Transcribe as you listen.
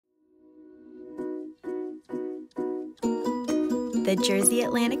The Jersey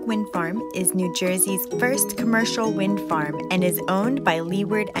Atlantic Wind Farm is New Jersey's first commercial wind farm and is owned by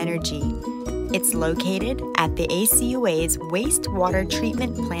Leeward Energy. It's located at the ACUA's wastewater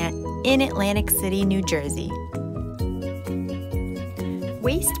treatment plant in Atlantic City, New Jersey.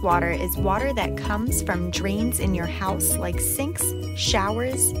 Wastewater is water that comes from drains in your house like sinks,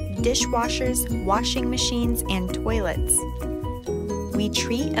 showers, dishwashers, washing machines, and toilets. We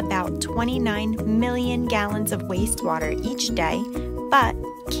treat about 29 million gallons of wastewater each day, but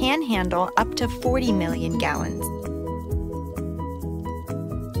can handle up to 40 million gallons.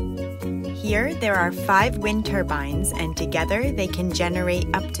 Here, there are 5 wind turbines, and together they can generate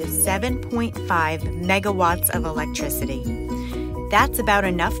up to 7.5 megawatts of electricity. That's about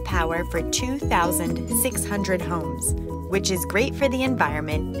enough power for 2,600 homes, which is great for the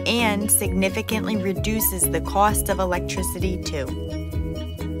environment and significantly reduces the cost of electricity too.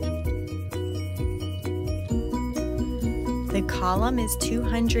 The column is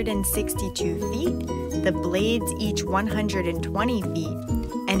 262 feet, the blades each 120 feet,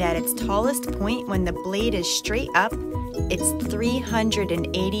 and at its tallest point when the blade is straight up, it's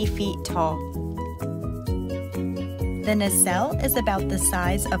 380 feet tall. The nacelle is about the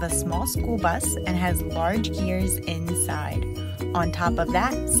size of a small school bus and has large gears inside. On top of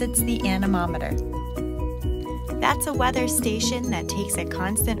that sits the anemometer. That's a weather station that takes a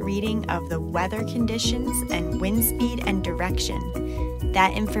constant reading of the weather conditions and wind speed and direction.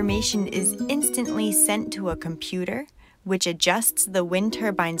 That information is instantly sent to a computer, which adjusts the wind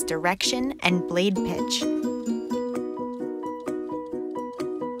turbine's direction and blade pitch.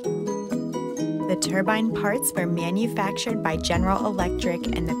 The turbine parts were manufactured by General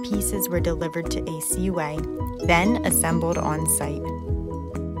Electric and the pieces were delivered to ACUA, then assembled on site.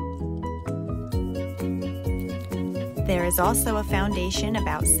 There is also a foundation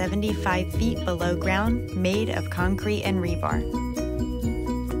about 75 feet below ground made of concrete and rebar.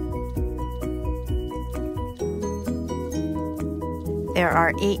 There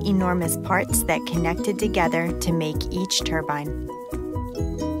are 8 enormous parts that connected together to make each turbine.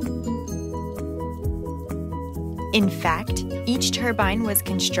 In fact, each turbine was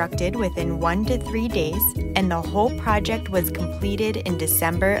constructed within 1 to 3 days, and the whole project was completed in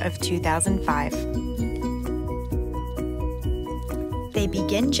December of 2005. They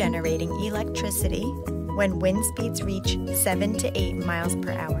begin generating electricity when wind speeds reach 7 to 8 miles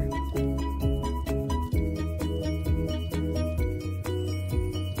per hour.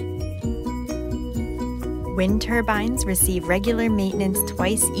 Wind turbines receive regular maintenance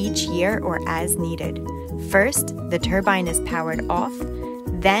twice each year or as needed. First, the turbine is powered off.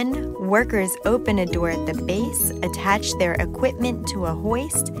 Then, workers open a door at the base, attach their equipment to a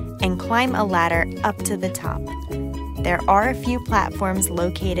hoist, and climb a ladder up to the top. There are a few platforms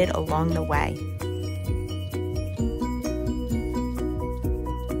located along the way.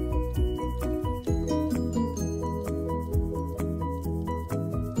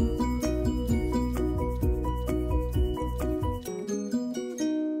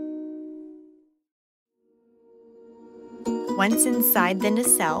 Once inside the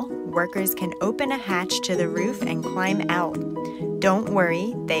nacelle, workers can open a hatch to the roof and climb out. Don't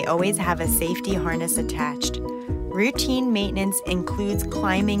worry, they always have a safety harness attached. Routine maintenance includes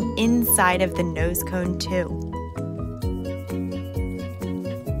climbing inside of the nose cone too.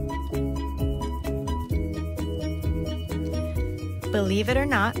 Believe it or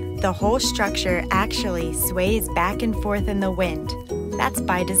not, the whole structure actually sways back and forth in the wind. That's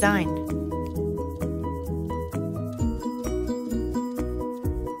by design.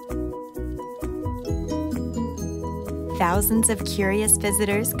 Thousands of curious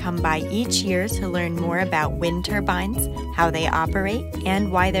visitors come by each year to learn more about wind turbines, how they operate,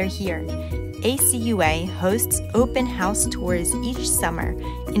 and why they're here. ACUA hosts open house tours each summer,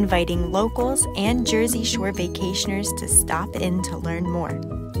 inviting locals and Jersey Shore vacationers to stop in to learn more.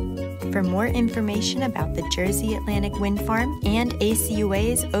 For more information about the Jersey Atlantic Wind Farm and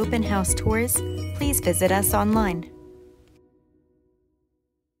ACUA's open house tours, please visit us online.